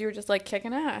to because you were just, like,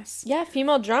 kicking ass. Yeah,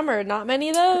 female drummer. Not many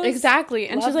of those. Exactly.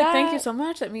 And she's like, that. thank you so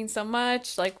much. That means so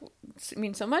much. Like, it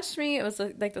means so much to me. It was,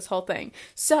 like this whole thing.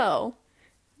 So,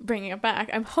 bringing it back,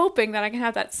 I'm hoping that I can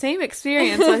have that same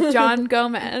experience with John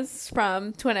Gomez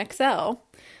from Twin XL.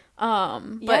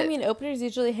 But I mean, openers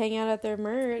usually hang out at their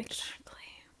merch. Exactly.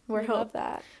 We love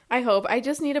that. I hope. I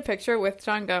just need a picture with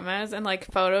John Gomez and like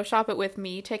Photoshop it with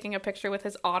me taking a picture with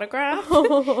his autograph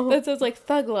that says like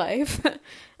Thug Life,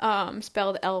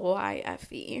 spelled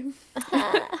Lyfe.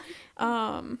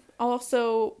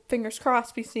 Also, fingers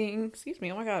crossed, be seeing. Excuse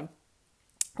me. Oh my God.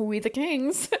 We the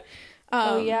Kings.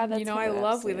 That's you know I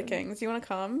love We the Kings. You want to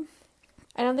come?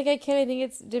 I don't think I can. I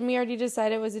think didn't we already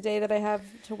decide it was a day that I have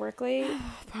to work late?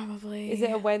 Probably. Is it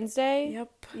a Wednesday?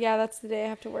 Yep. Yeah, that's the day I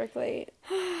have to work late.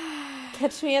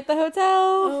 Catch me at the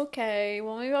hotel. Okay.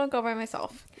 Well, maybe I'll go by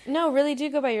myself. No, really do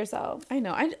go by yourself. I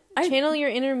know. I channel your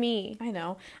inner me. I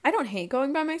know. I don't hate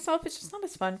going by myself. It's just not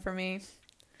as fun for me.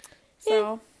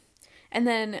 So, and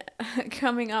then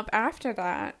coming up after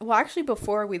that, well, actually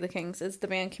before We the Kings is the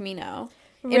band Camino.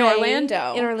 In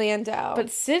Orlando. In Orlando.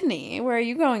 But Sydney, where are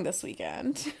you going this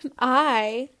weekend?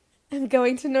 I am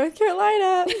going to North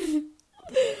Carolina.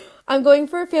 I'm going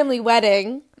for a family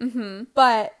wedding,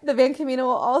 but the band Camino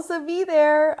will also be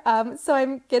there. So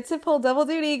I get to pull double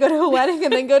duty, go to a wedding,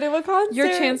 and then go to a concert. You're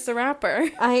Chance the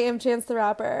Rapper. I am Chance the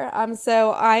Rapper.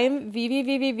 So I'm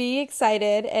VVVVV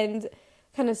excited, and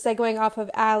kind of segueing off of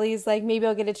Allie's, like, maybe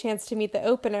I'll get a chance to meet the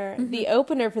opener. Mm-hmm. The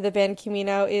opener for the band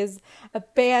Camino is a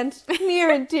band near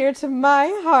and dear to my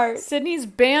heart. Sydney's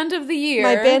Band of the Year.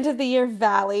 My Band of the Year,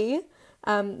 Valley.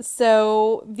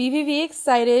 So VVV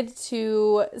excited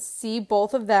to see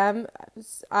both of them.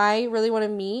 I really want to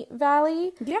meet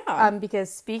Valley. Yeah.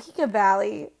 Because speaking of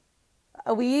Valley,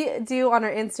 we do on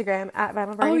our Instagram at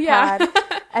Vinyl Party Pod.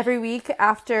 Every week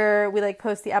after we like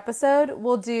post the episode,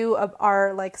 we'll do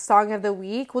our like song of the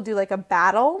week. We'll do like a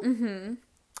battle,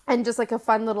 and just like a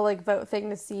fun little like vote thing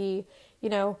to see, you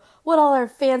know, what all our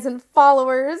fans and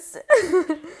followers,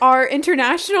 our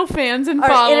international fans and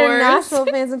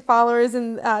followers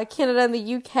in Canada and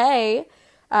the UK,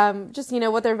 just, you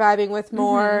know, what they're vibing with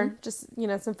more, just, you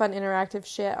know, some fun interactive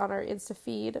shit on our Insta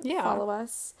feed. Yeah. Follow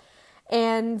us.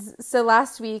 And so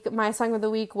last week, my song of the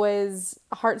week was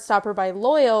Heartstopper by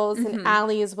Loyals, and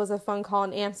Allie's was A Phone Call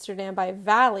in Amsterdam by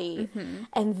Valley.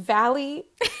 And Valley,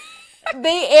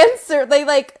 they answered, they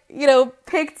like, you know,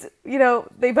 picked, you know,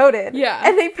 they voted. Yeah.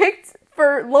 And they picked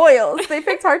for Loyals. They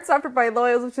picked Heartstopper by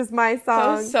Loyals, which is my song.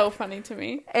 That was so funny to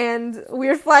me. And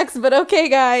weird flex, but okay,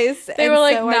 guys. They were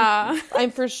like, nah.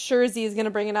 I'm for sure Z's going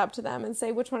to bring it up to them and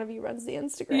say, which one of you runs the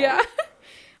Instagram? Yeah.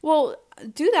 Well,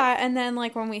 do that, and then,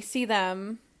 like, when we see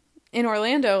them in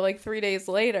Orlando, like, 3 days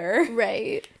later...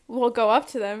 Right. We'll go up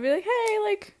to them and be like, hey,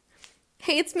 like...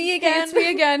 Hey, it's me again. Hey, it's me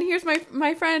again. Here's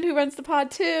my friend who runs the pod,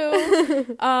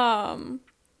 too.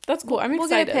 That's cool. I'm excited. We'll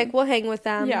get a pic. We'll hang with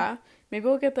them. Yeah. Maybe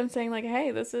we'll get them saying, like, hey,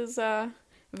 this is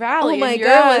Valley, Oh my and you're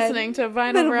God. listening to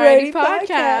Vinyl Vinyl Variety Variety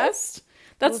Podcast.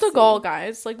 That's We'll the goal, see.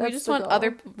 guys. Like, we That's just the want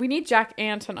goal. we need Jack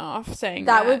Antonoff saying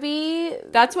That would be...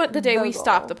 That's what the day the we goal.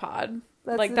 stop the pod.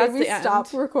 That's like, the that's day we the end.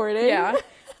 stop recording. Yeah.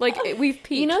 Like, we've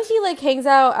peaked. You know, he, like, hangs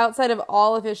out outside of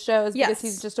all of his shows because Yes.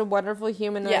 he's just a wonderful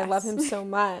human and Yes. I love him so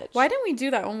much. Why didn't we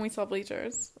do that when we saw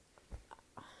Bleachers?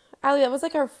 Allie, that was,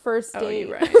 like, our first date. Oh,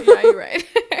 you're right. Yeah, you're right.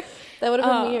 That would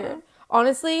have been weird.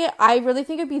 Honestly, I really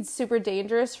think it'd be super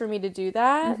dangerous for me to do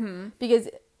that because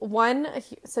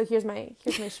so here's my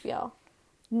spiel.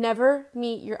 Never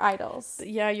meet your idols.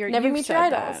 Yeah, Never meet your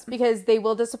idols because they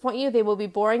will disappoint you. They will be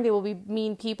boring. They will be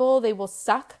mean people. They will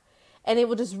suck. And it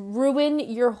will just ruin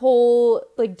your whole,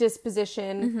 like,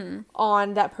 disposition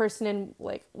on that person and,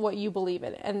 like, what you believe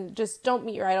in. And just don't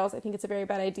meet your idols. I think it's a very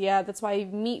bad idea. That's why I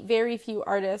meet very few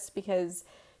artists because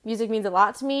music means a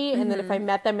lot to me. And then if I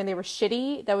met them and they were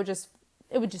shitty, it would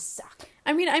just suck.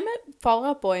 I mean, I met Fall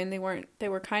Out Boy and they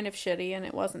were kind of shitty and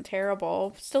it wasn't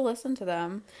terrible. Still listen to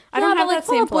them. I don't have that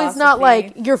same philosophy. It's not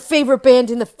like your favorite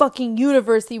band in the fucking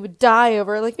universe that you would die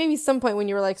over. Like maybe some point when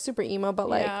you were like super emo, but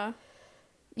like, yeah.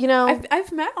 You know,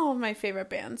 I've met all of my favorite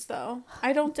bands though.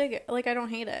 I don't dig it. Like I don't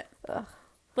hate it. Ugh.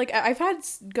 Like I've had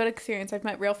good experience. I've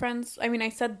met real friends. I mean, I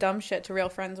said dumb shit to real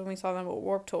friends when we saw them at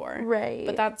Warped Tour. Right.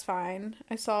 But that's fine.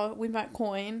 We met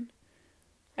Coin.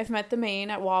 I've met the Main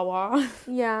at Wawa.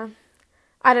 Yeah.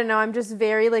 I don't know. I'm just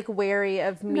very, like, wary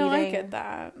of meeting No, I get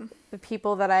that. the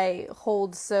people that I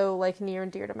hold so, like, near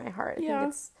and dear to my heart. I Yeah.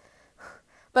 think it's...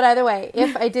 But either way,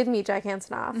 if I did meet Jack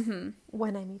Antonoff,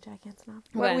 when I meet Jack Antonoff,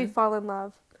 when we fall in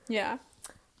love, Yeah.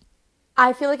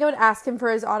 I feel like I would ask him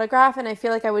for his autograph, and I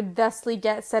feel like I would thusly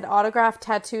get said autograph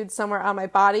tattooed somewhere on my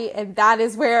body, and that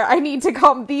is where I need to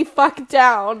calm the fuck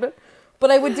down. But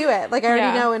I would do it. Like, I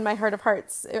already know in my heart of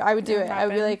hearts, I would do it. I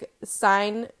would be like,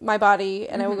 sign my body,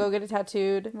 and I would go get it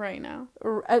tattooed. Right now.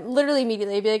 Literally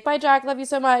immediately. I'd be like, bye, Jack, love you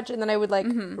so much. And then I would, like,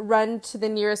 run to the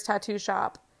nearest tattoo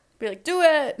shop. Be like, do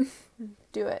it.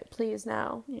 Do it, please,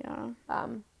 now. Yeah.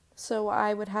 So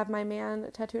I would have my man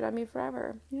tattooed on me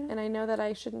forever. Yeah. And I know that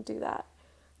I shouldn't do that.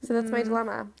 So that's my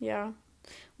dilemma. Yeah.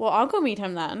 Well, I'll go meet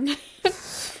him then.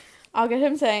 I'll get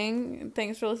him saying,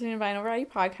 thanks for listening to Vinyl Variety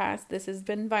Podcast. This has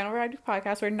been Vinyl Variety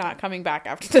Podcast. We're not coming back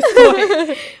after this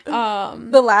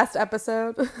point. The last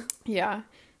episode. Yeah.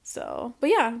 So, but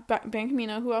yeah, Ban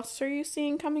Camino. Who else are you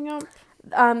seeing coming up?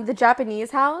 The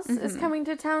Japanese House is coming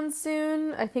to town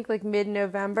soon. I think like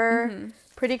mid-November.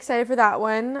 Pretty excited for that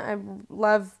one. I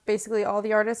love basically all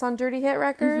the artists on Dirty Hit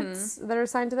Records that are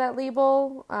signed to that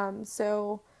label.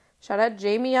 So shout out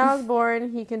Jamie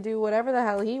Osborne. He can do whatever the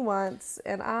hell he wants,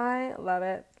 and I love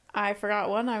it. I forgot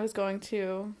one I was going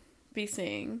to be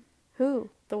seeing.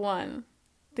 Who? The one.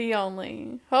 The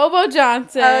only. Hobo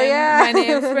Johnson. Oh, yeah. My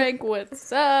name's Frank.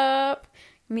 What's up?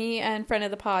 Me and friend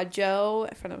of the pod, Joe,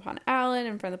 friend of the pod, Alan,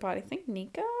 and friend of the pod, I think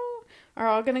Nico, are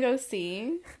all going to go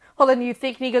see. Hold on, you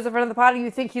think Nico's in front of the pod, or you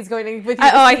think he's going to with you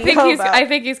I see think Hobo? I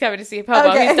think he's coming to see Hobo.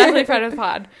 Okay. He's definitely friend of the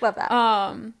pod. Love that.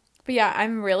 But yeah,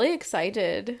 I'm really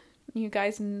excited. You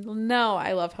guys know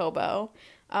I love Hobo.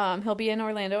 He'll be in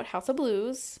Orlando at House of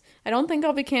Blues. I don't think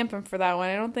I'll be camping for that one.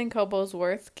 I don't think Hobo's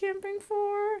worth camping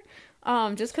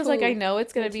for. Just because like I know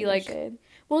it's gonna be like,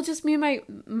 well, just me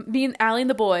and Allie and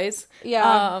the boys.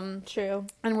 Yeah. True.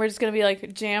 And we're just gonna be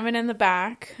like jamming in the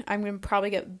back. I'm gonna probably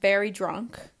get very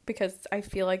drunk because I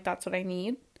feel like that's what I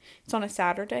need. It's on a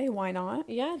Saturday. Why not?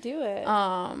 Yeah, do it.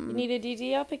 You need a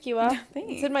DD? I'll pick you up.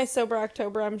 Thanks. It's in my sober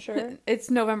October, I'm sure.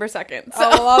 It's November 2nd. So.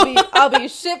 Oh, well, I'll be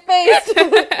shit faced.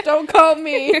 Don't call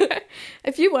me.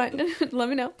 If you want, let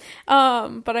me know.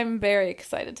 But I'm very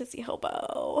excited to see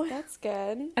Hobo. That's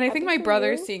good. And I think my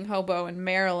brother's seeing Hobo in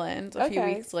Maryland a few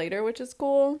Okay. weeks later, which is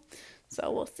cool.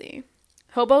 So we'll see.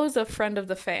 Hobo is a friend of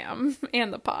the fam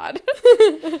and the pod.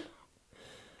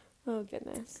 Oh,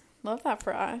 goodness. Love that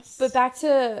for us. But back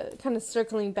to kind of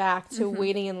circling back to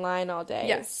waiting in line all day.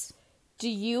 Yes. Do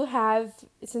you have,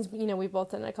 since, we've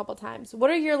both done it a couple times, what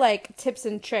are your, like, tips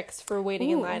and tricks for waiting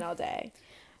in line all day?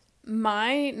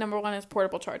 My number one is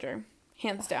portable charger.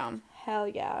 Hands down. Hell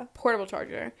yeah. Portable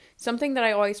charger. Something that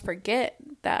I always forget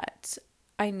that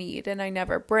I need and I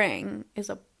never bring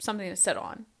is something to sit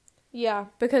on. Yeah.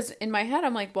 Because in my head,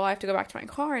 I'm like, well, I have to go back to my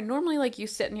car. And normally, like, you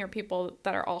sit near people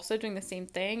that are also doing the same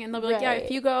thing. And they'll be like, yeah,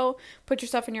 if you go put your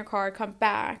stuff in your car, come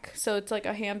back. So it's like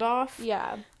a handoff.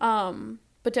 Yeah.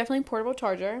 But definitely portable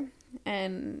charger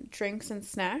and drinks and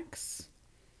snacks.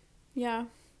 Yeah.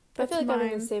 That's I feel like I'm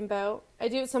in mine. the same boat. I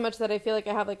do it so much that I feel like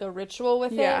I have, like, a ritual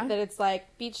with Yeah. it. That it's,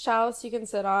 like, beach towels you can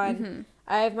sit on.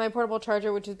 I have my portable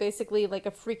charger, which is basically, like,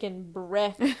 a freaking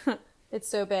brick. It's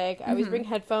so big. I always bring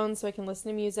headphones so I can listen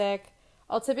to music.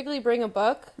 I'll typically bring a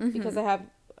book because I have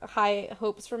high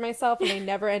hopes for myself, and I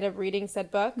never end up reading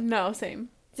said book. No, same.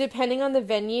 Depending on the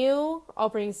venue, I'll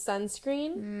bring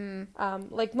sunscreen.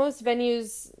 Like most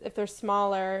venues, if they're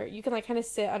smaller, you can like kind of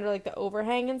sit under like the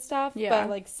overhang and stuff. Yeah. But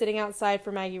like sitting outside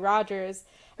for Maggie Rogers,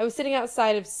 I was sitting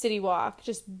outside of City Walk,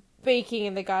 just baking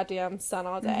in the goddamn sun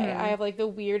all day. I have like the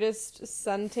weirdest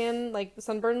suntan, like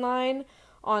sunburn line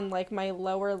on like my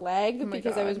lower leg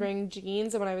because I was wearing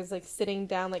jeans, and when I was like sitting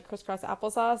down like crisscross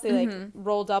applesauce, they like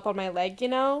rolled up on my leg, you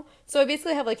know? So I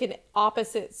basically have like an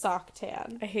opposite sock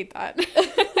tan. I hate that.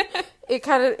 It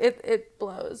kind of it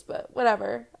blows, but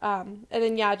whatever. And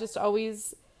then just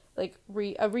always like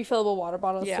a refillable water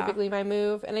bottle is typically my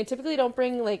move, and I typically don't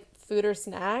bring like food or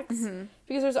snacks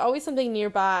because there's always something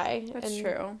nearby. That's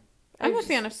true. I'm a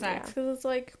fan of snacks because it's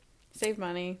like save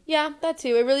money. Yeah, that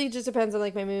too. It really just depends on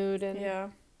like my mood and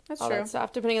that's all true. that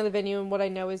stuff, depending on the venue and what I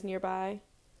know is nearby.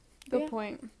 Good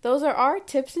point. Those are our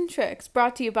tips and tricks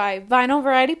brought to you by Vinyl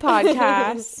Variety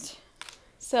Podcast.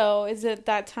 So is it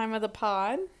that time of the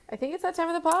pod? I think it's that time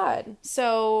of the pod.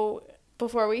 So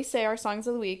before we say our songs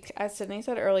of the week, as Sydney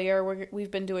said earlier,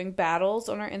 we've been doing battles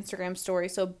on our Instagram story.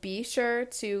 So be sure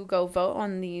to go vote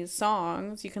on these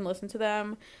songs. You can listen to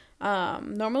them.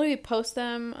 Normally we post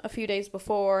them a few days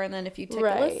before, and then if you take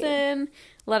a listen,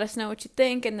 let us know what you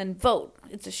think, and then vote.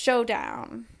 It's a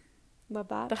showdown. Love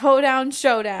that. The hoedown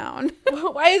showdown.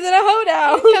 Why is it a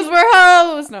hoedown? Because we're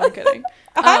hoes. No, I'm kidding.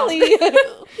 Holly.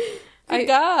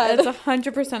 God. That's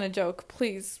 100% a joke.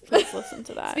 Please listen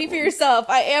to that. Speak for yourself.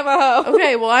 I am a hoe.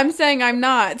 Okay, well, I'm saying I'm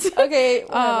not. Okay,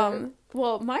 whatever.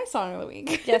 Well, my song of the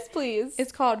week. Yes, please.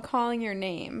 It's called Calling Your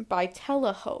Name by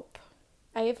Telehope.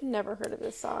 I have never heard of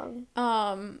this song.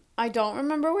 I don't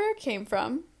remember where it came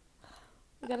from.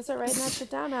 You gotta start writing that shit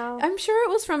down now. I'm sure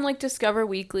it was from, like, Discover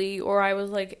Weekly, or I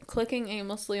was, like, clicking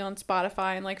aimlessly on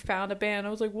Spotify and, like, found a band. I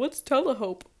was like, what's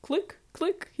Telehope?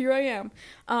 Click, here I am.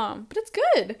 But it's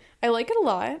good. I like it a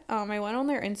lot. I went on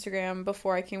their Instagram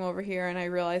before I came over here, and I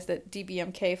realized that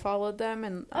DBMK followed them,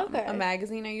 and a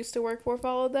magazine I used to work for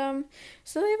followed them.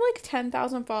 So they have, like,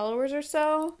 10,000 followers or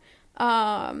so.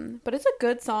 But it's a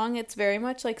good song. It's very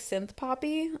much like synth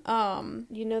poppy.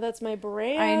 You know that's my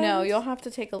brand. I know. You'll have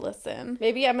to take a listen.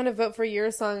 Maybe I'm gonna vote for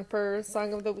your song for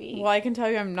Song of the Week. Well, I can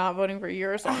tell you I'm not voting for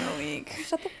your Song of the Week.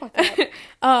 Shut the fuck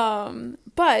up.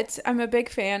 But I'm a big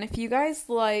fan. If you guys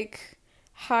like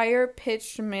higher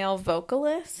pitched male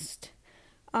vocalist,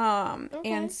 and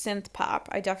synth pop,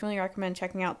 I definitely recommend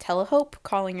checking out Telehope,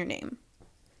 Calling Your Name.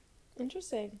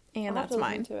 Interesting. And I'll that's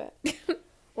mine. To it.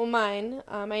 Well, mine,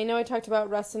 I know I talked about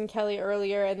Rustin Kelly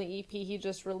earlier and the EP he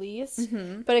just released,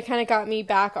 but it kind of got me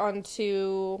back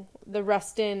onto the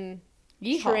Rustin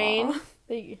train.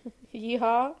 The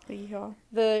yeehaw.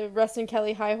 The Rustin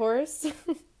Kelly high horse.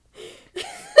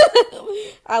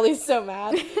 Allie's so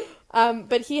mad.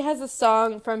 But he has a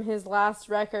song from his last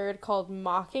record called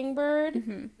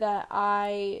Mockingbird that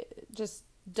I just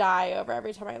die over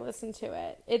every time I listen to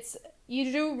it.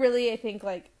 You do really, I think,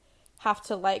 like, have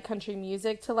to like country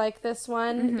music to like this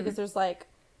one because there's like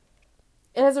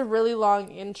it has a really long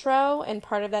intro, and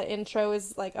part of that intro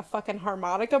is like a fucking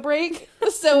harmonica break.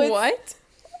 So what?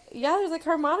 Yeah, there's like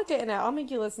harmonica in it. I'll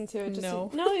make you listen to it. Just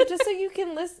so you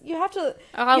can listen. You have to.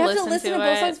 I'll listen to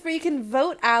both songs before you can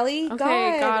vote, Allie.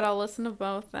 Okay, God, I'll listen to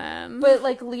both then. But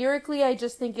like lyrically, I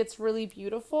just think it's really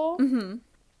beautiful,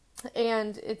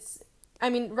 and it's. I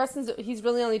mean, he's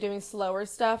really only doing slower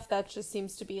stuff. That just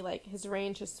seems to be, like, his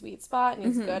range, his sweet spot, and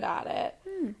he's good at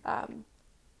it.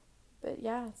 But,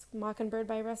 yeah, it's Mockingbird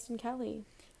by Rustin Kelly.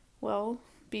 Well,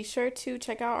 be sure to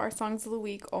check out our Songs of the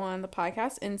Week on the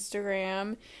podcast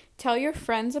Instagram. Tell your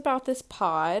friends about this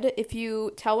pod. If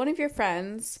you tell one of your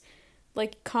friends,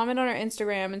 like, comment on our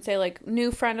Instagram and say, like,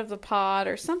 new friend of the pod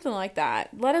or something like that.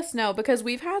 Let us know, because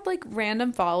we've had, like,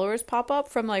 random followers pop up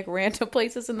from, like, random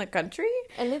places in the country.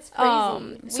 And it's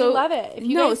crazy. We love it. If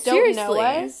you guys don't know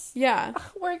us,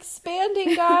 we're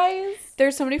expanding, guys.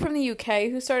 There's somebody from the UK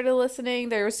who started listening.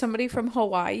 There was somebody from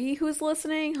Hawaii who's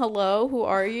listening. Hello, who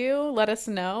are you? Let us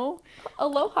know.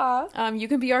 Aloha. You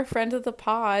can be our friend of the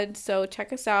pod, so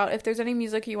check us out. If there's any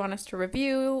music you want us to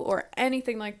review or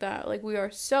anything like that, like, we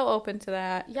are so open to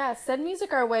that. Yeah, send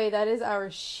music our way. That is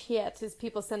our shit, is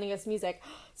people sending us music.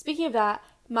 Speaking of that,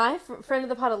 my friend of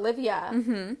the pod,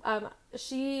 Olivia,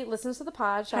 she listens to the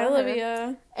pod. Hi,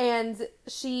 Olivia. And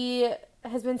she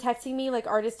has been texting me, like,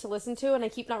 artists to listen to, and I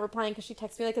keep not replying because she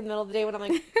texts me, like, in the middle of the day when I'm,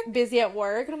 like, busy at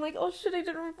work, and I'm like, oh, shit, I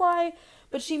didn't reply.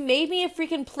 But she made me a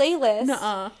freaking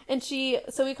playlist. And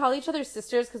so we call each other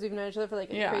sisters because we've known each other for,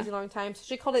 like, a crazy long time. So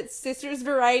she called it Sisters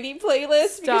Variety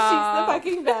Playlist because she's the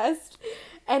fucking best.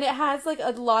 And it has, like, a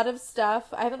lot of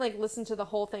stuff. I haven't, like, listened to the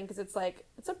whole thing because it's, like,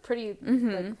 it's a pretty,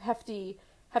 like, hefty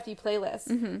hefty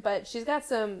playlist. But she's got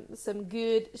some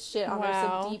good shit on there,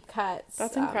 some deep cuts.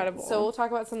 That's incredible. So we'll talk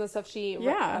about some of the stuff she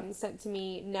sent to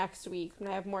me next week when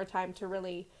I have more time to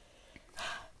really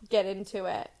get into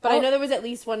it. But I know there was at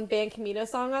least one Band Camino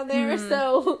song on there,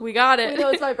 so we got it. We know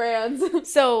it's my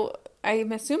brands. So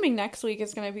I'm assuming next week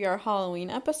is going to be our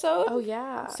Halloween episode. Oh,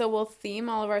 yeah. So we'll theme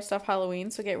all of our stuff Halloween,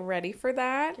 so get ready for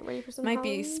that. Get ready for some Might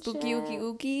Halloween be spooky, shit. oogie,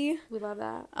 oogie. We love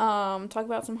that. Talk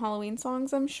about some Halloween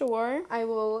songs, I'm sure. I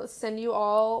will send you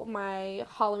all my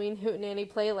Halloween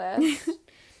Hootenanny playlist.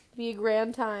 Be a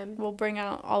grand time. We'll bring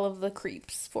out all of the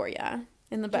creeps for you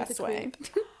in the best way.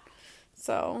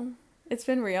 So, it's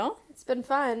been real. It's been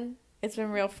fun. It's been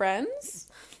real friends.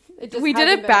 We did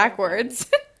it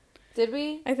backwards. Did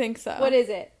we? I think so. What is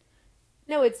it?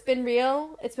 No, it's been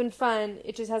real. It's been fun.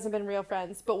 It just hasn't been real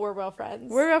friends, but we're real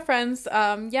friends. We're real friends.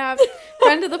 Yeah,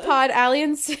 friend of the pod, Allie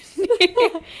and Sydney.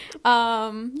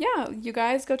 Yeah, you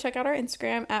guys go check out our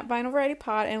Instagram at Vinyl Variety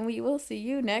Pod, and we will see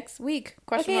you next week.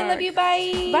 Okay, love you.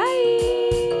 Bye.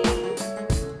 Bye.